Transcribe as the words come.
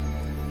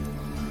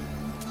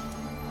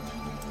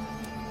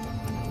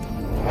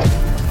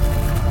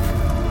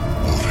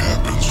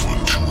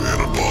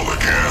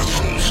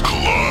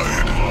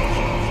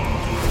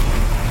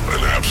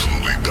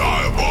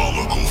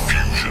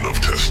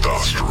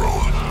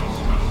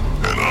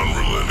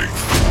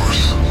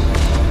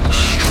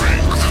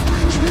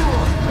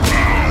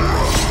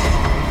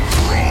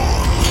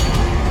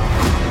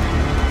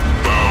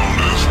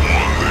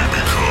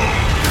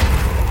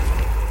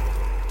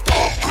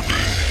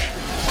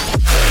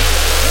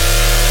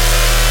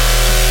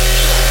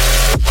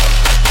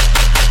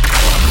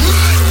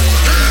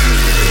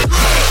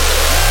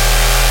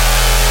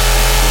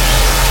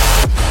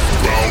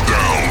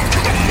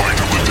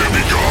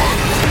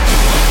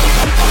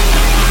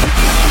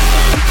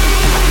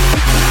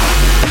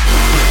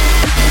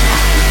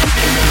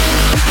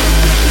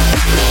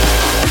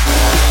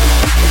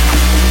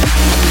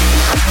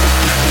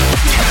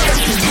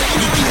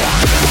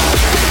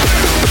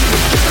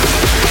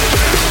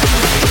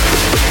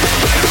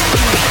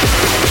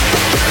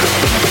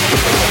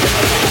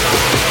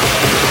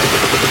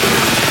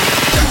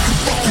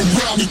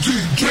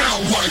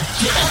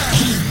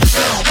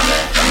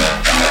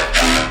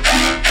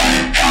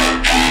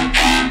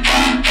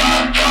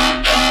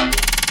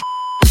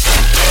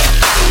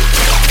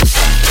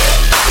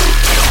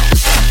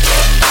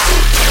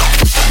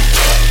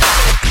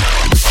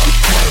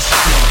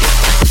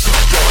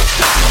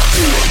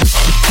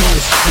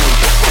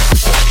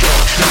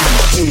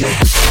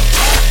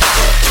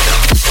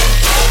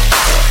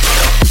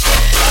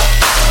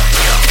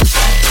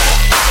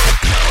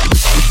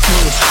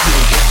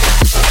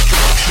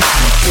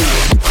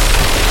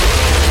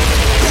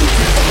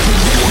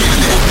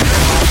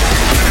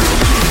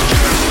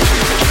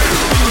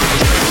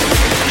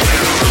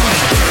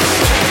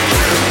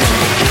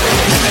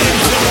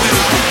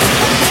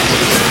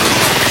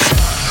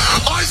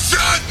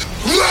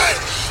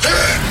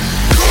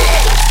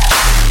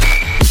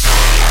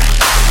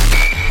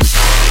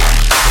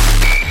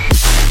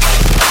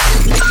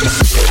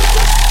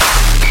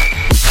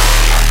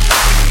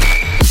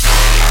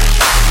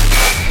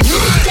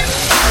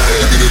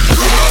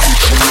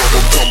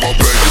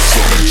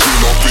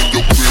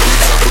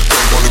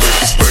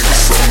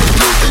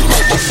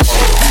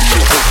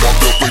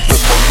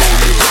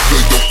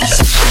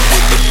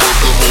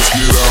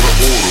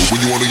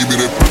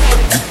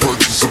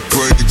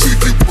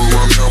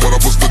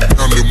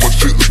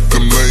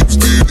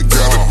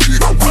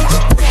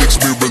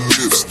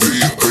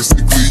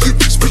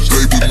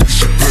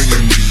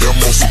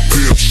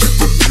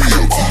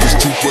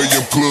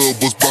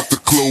club was about to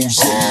close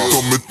up.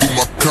 Coming through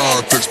my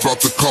contacts, about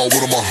to call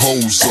one of my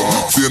hoes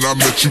up. Then I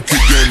met you,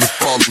 kick game and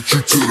followed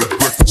you to the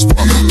breakfast spot.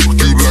 Fuck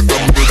you like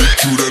I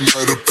married you that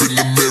night up in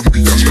the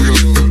Marriott. I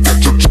screamed got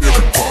your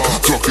cherry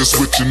pop. Talking,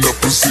 switching up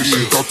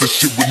position, thought this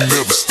shit would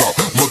never stop.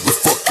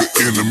 Motherfucker,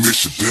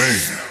 intermission,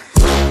 damn.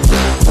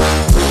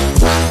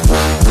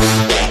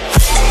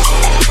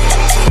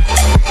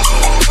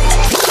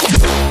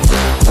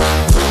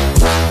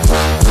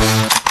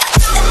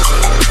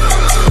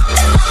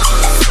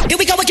 Here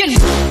we go again.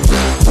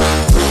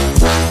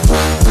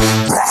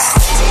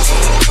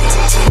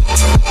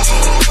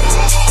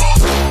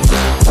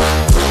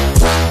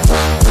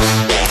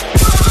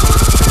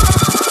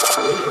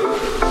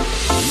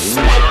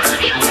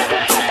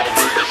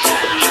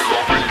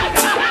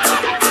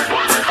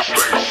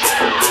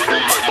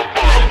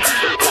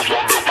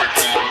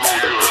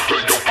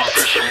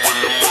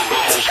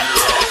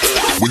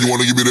 When you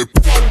wanna give me that,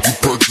 you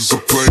purchase a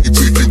plane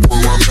ticket.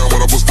 One line now when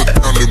I bust it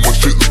down, then my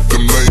shit look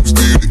them lames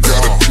did. It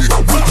got a dick,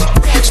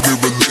 fix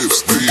mirror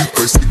lips, did.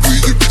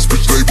 Basically, your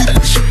bitch lay with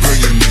me, she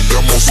paying me.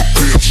 I'm on some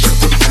pimp shit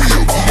for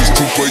real. This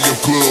 2 a.m.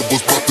 club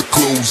was about to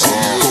close up.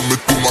 Coming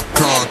through my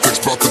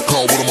contacts, about to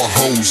call one of my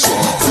hoes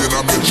up. Then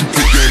I met you,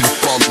 kick game and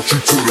followed you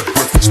to the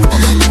breakfast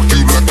spot. Fuck you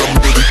like I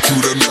married you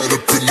that night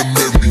up in the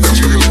Marriott. I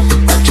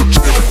screamed got your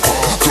cherry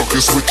pop.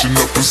 Talking, switching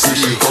up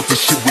position, thought this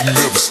shit would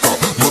never stop.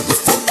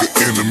 Motherfucker,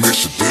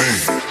 intermission,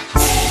 damn.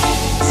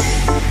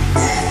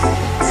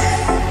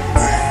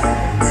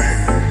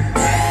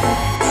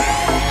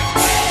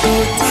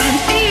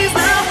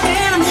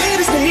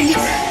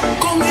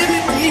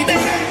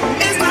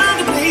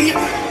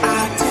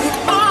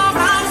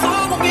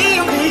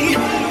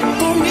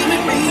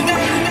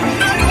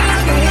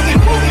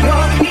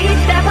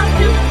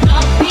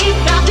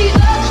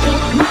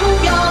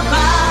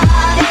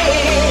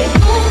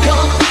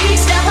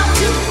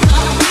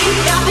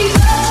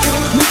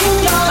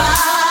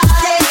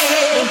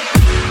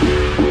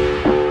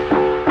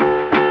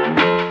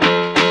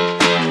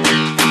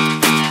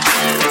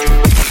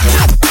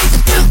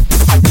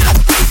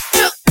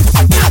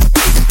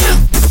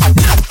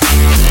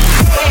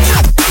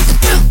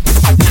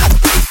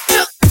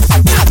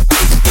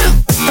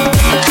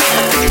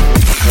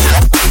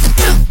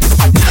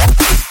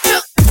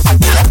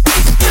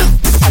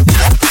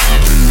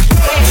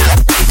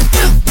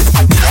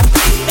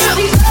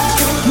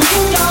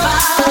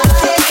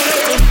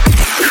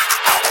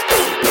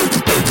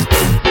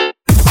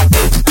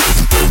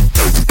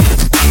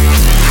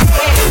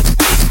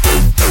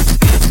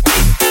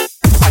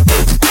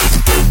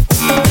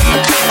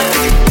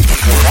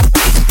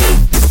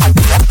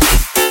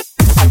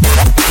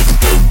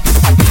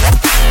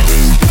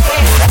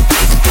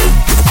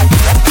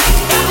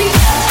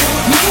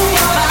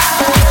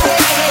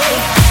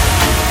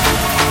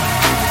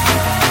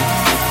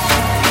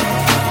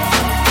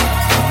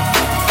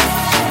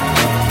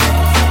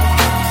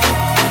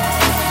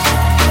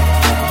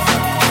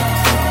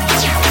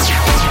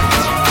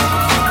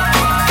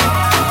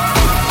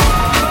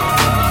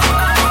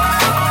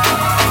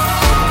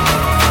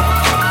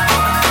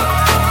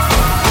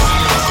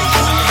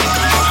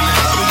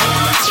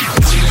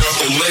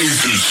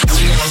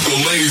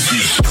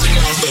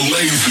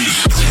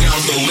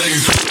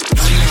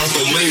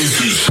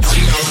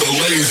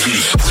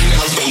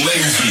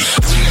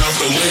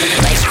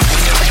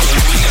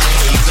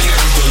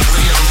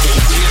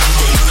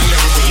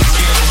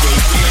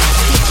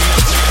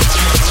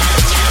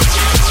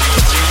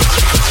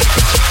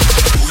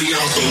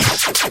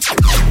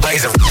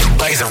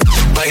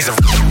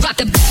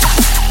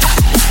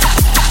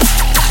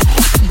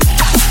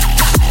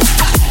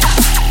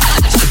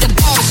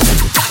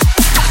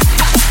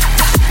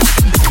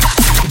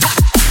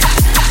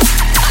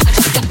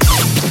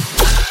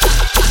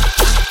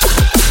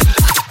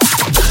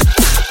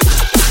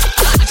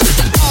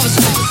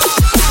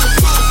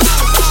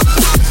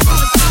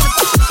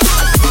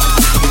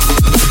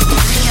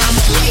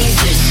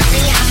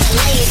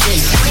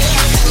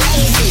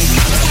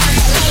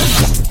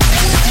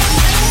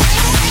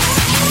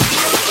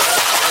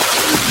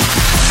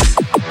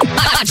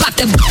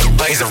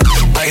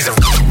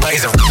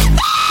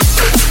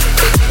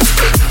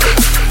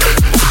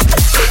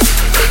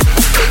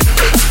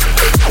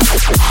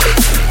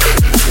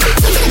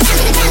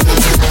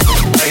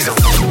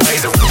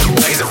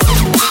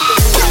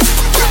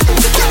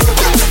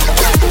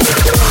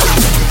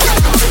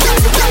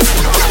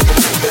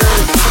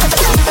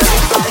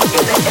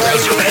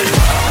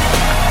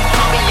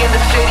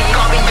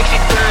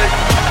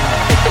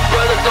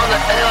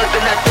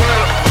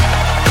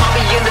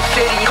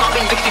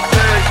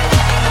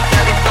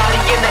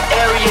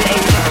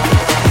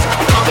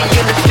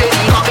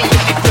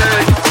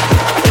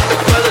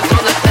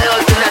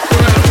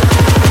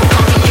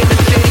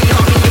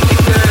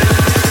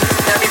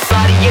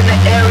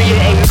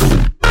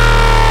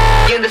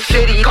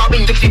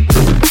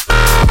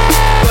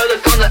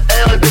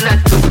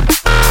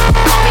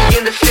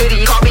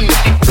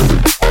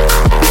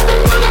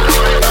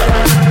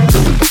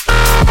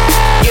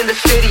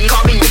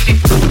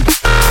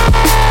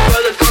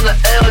 Brothers on the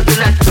L,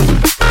 then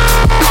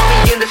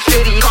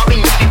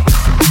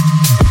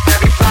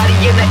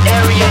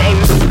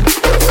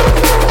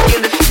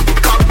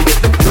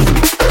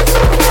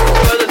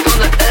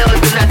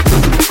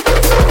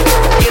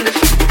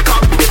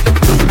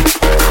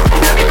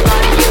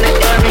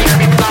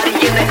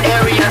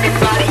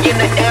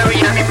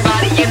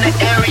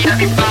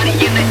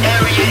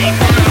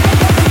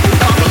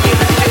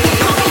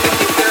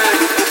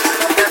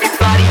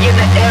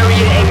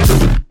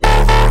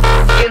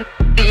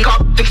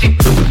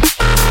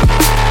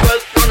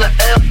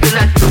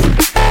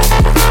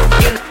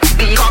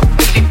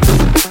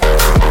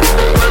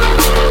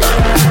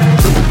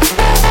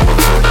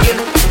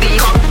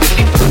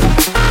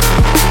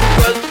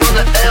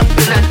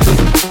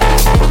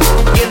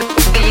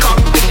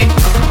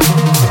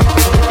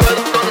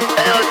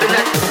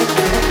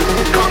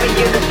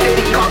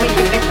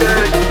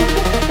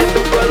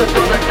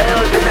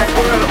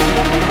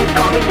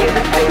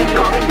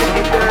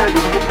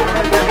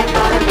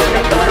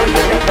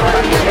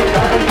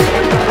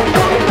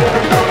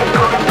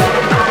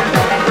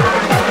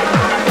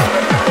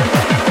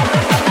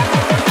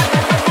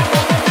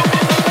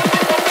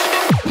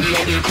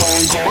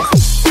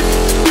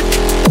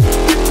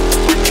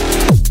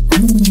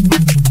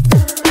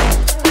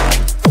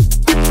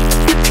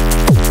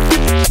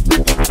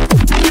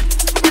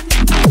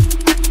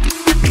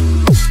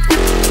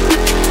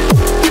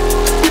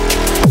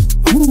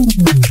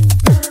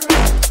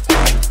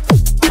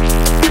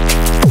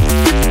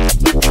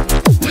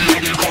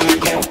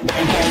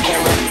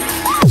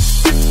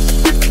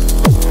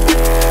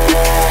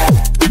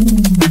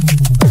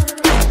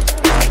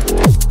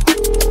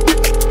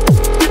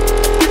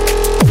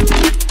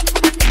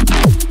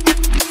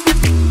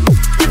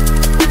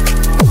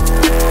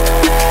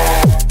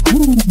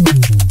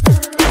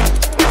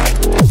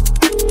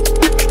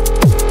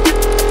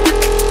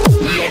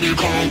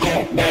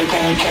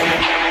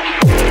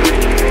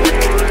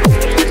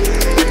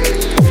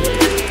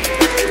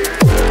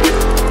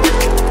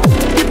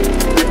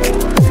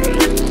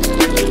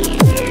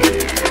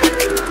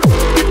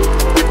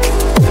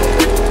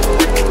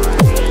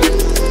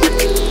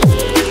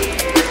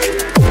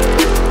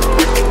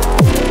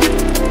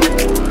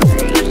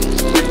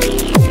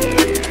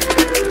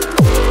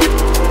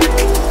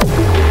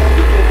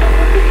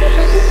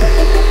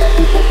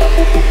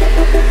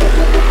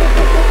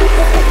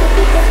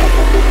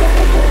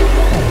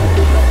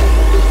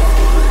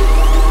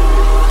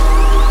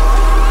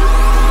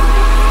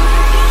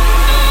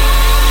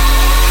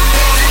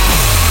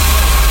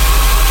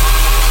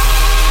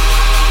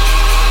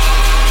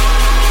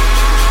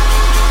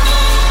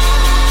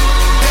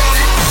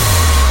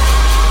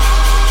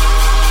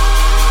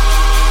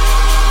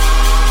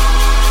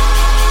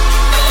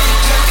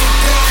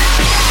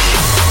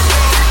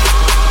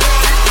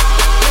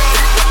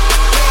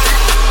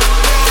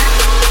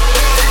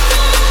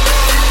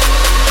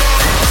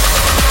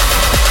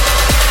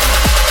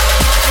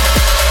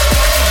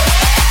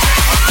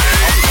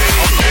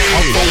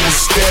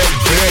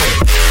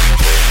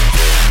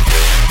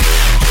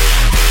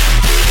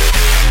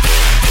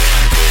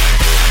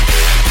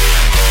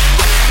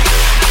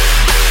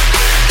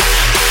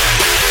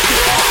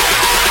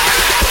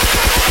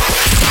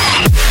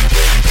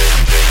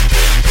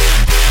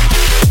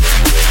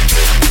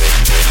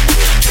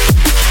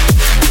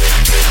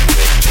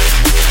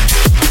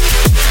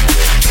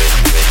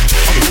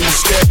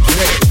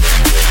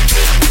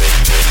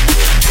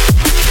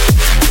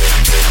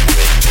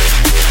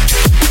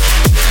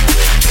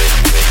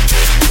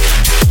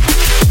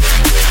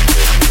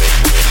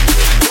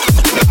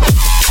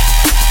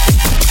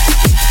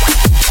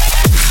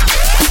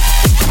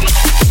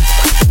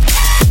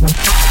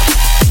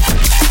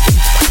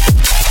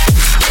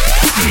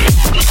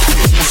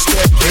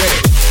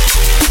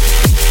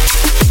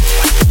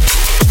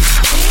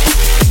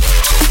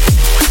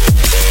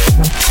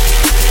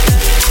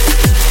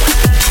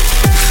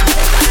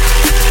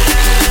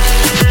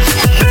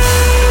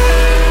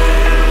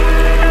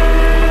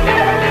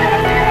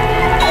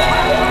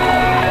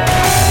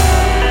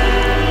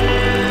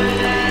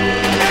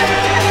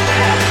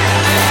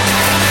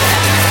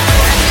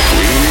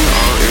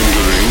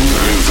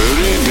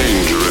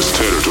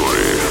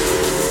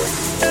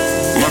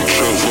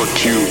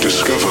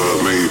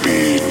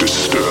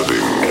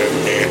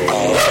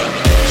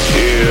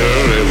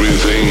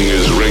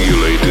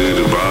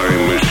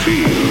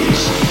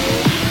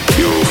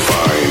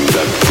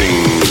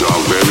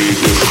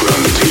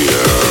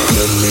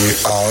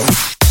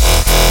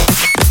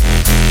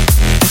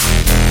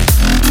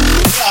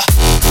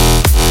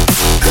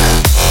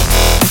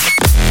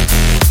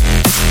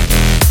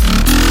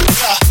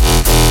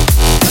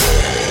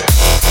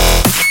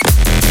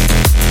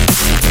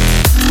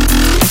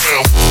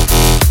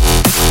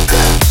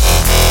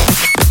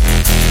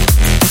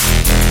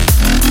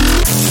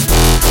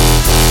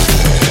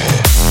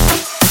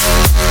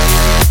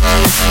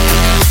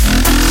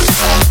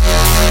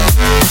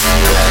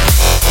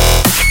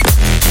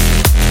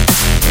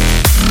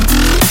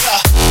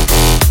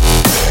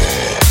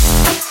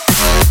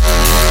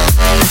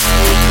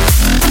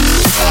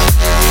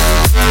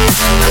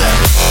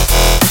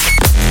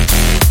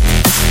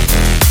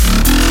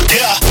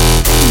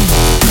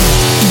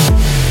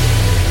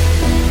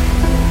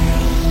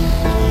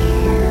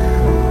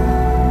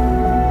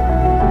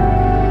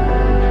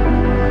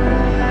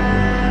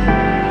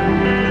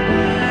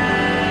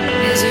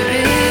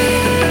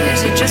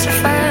just a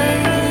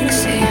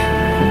fantasy.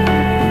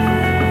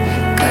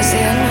 'Cause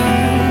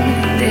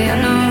the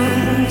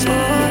unknown's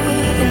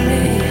holding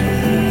me.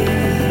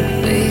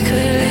 We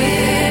could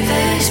leave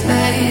this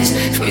place,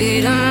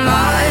 freedom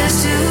ours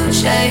to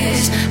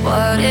chase.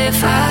 What if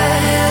I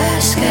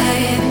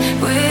escape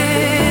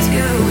with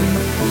you?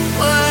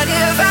 What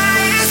if I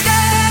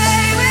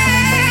escape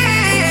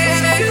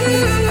with you?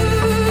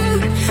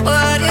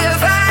 What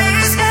if I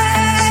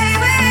escape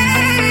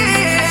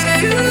with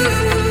you?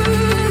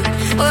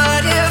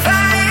 What if I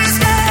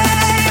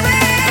escape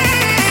with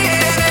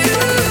you?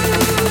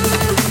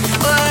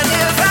 What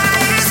if I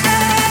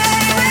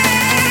escape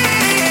with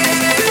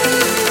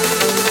you?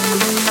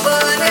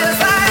 What if I escape? What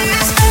if I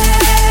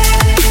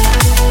escape?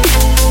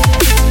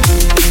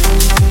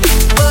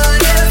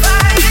 What if I escape? What if I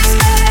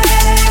escape?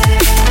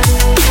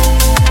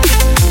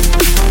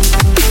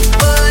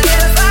 What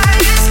if I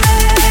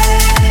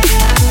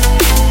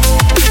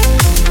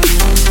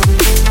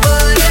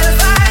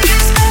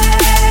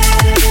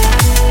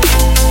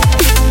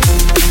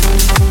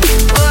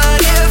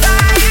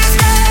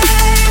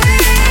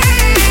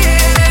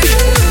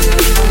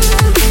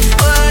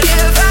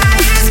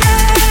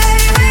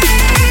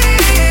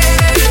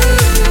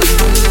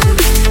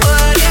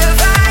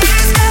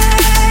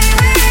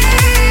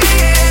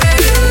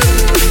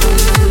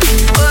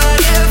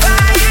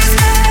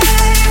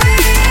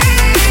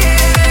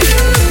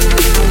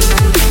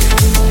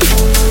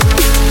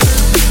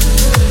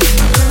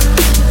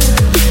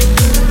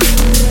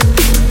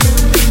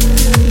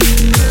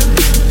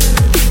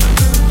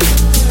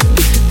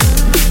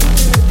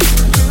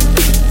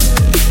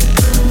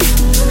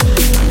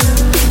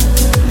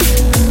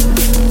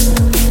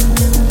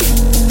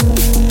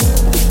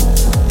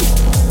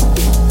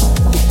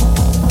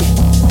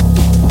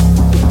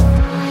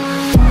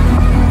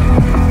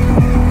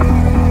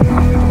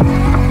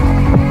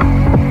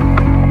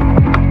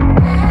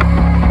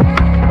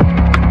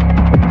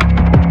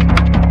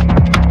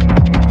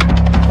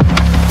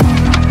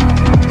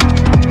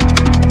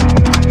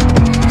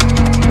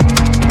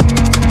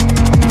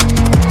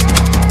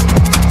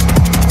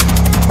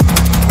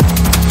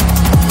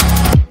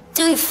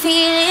do you feel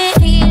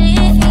it?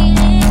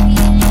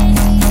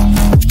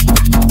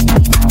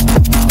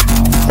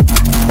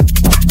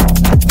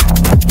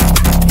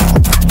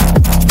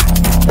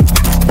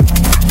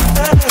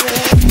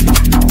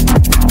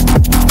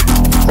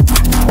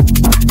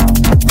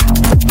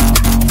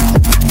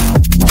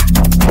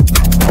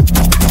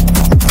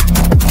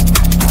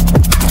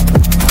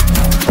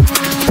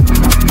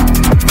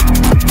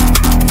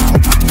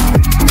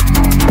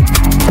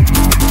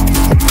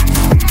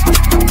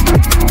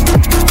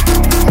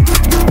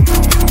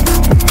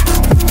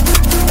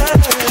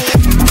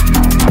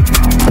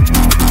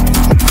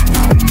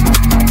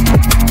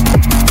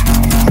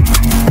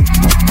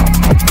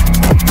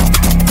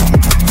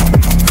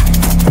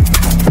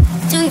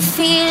 Do you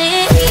feel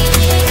it?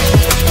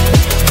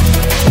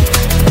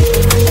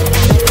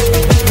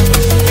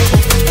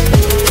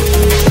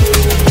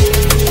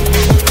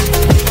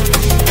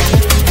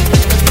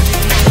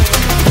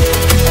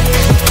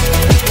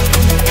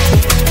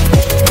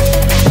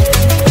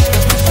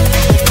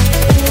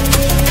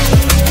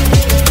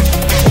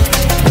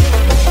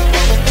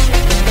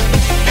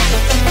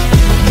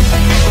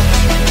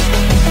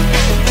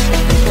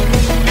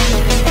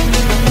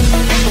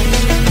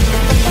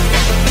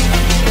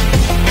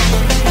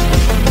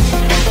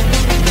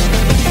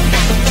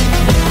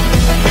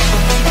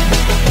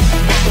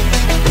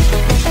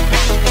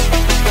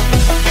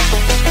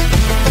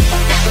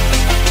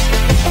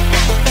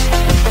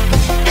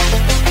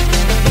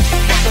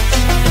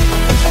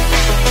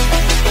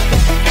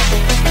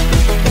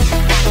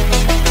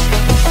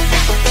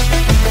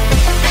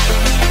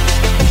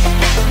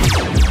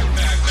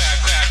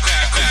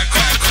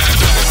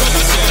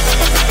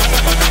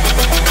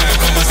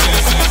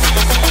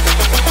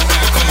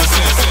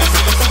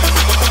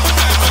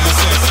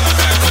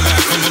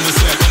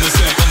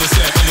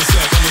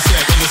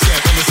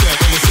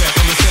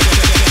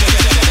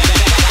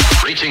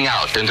 Reaching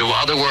out into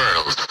other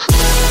worlds.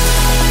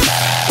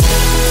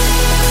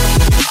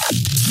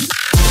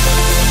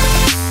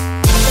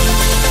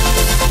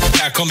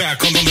 Come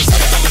back on the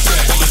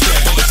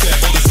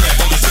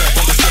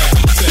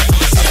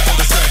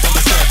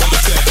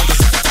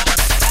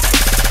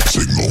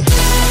Signal.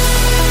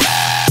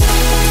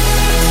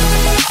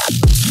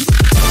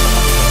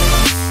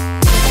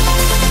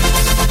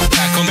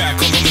 come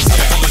back on the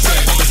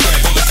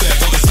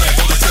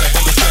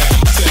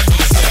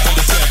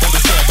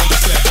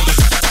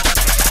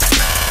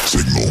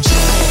Signal.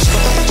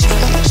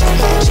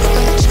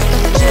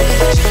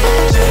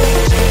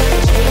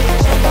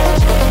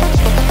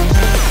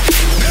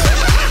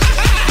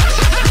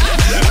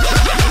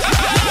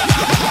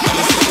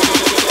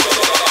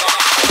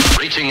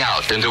 Reaching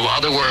out into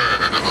other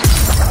worlds.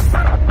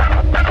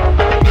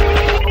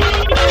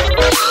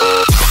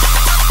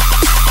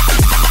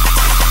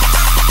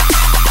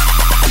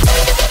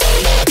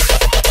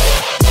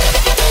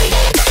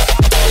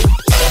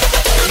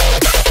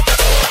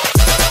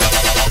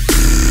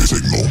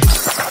 Signal.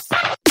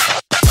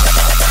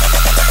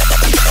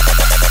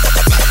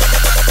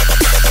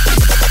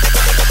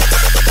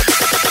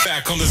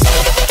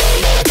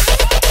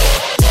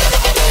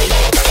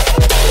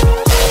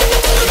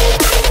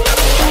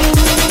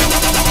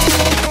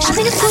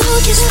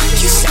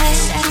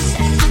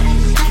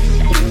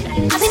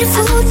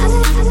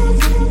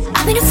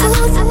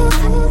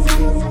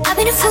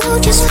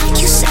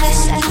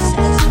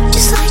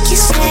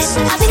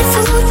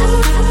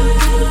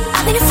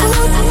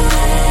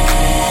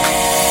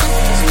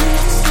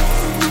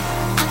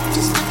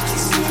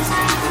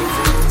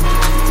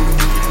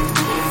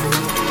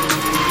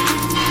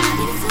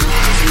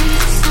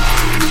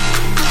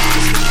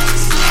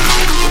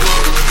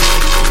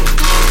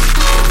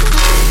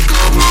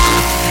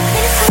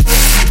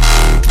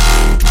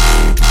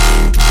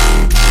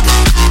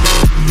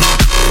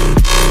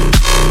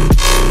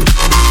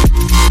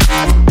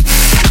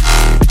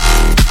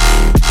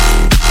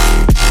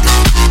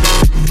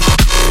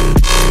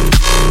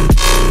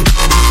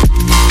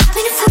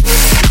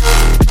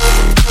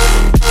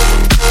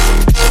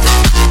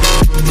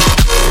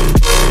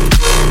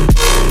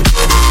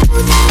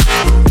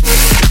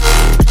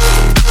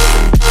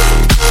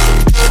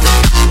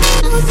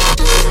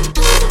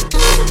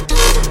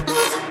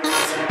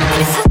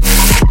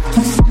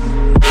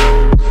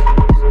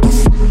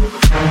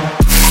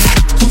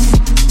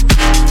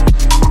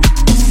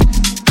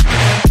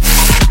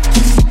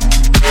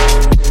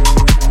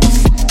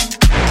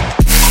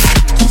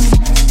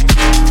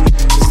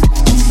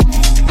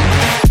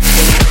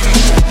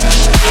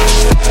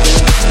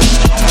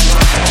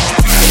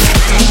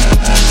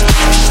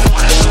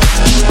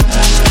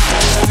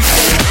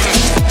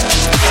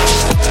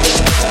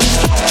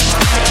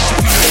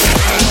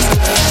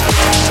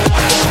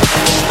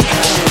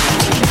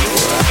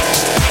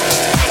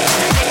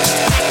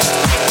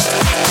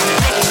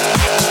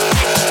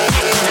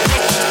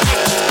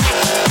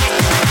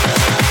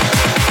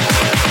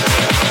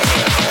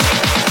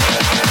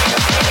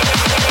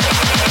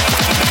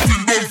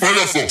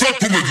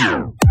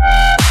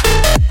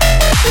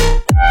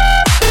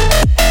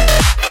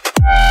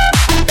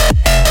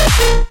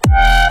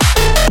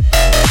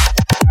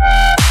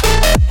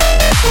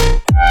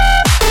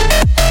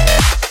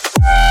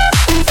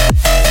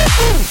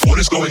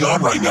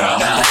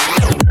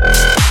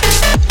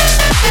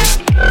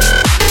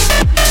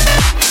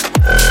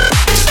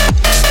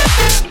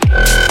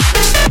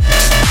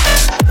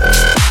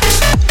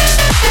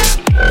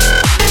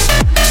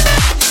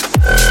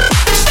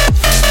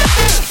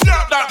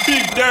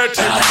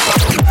 Dirty.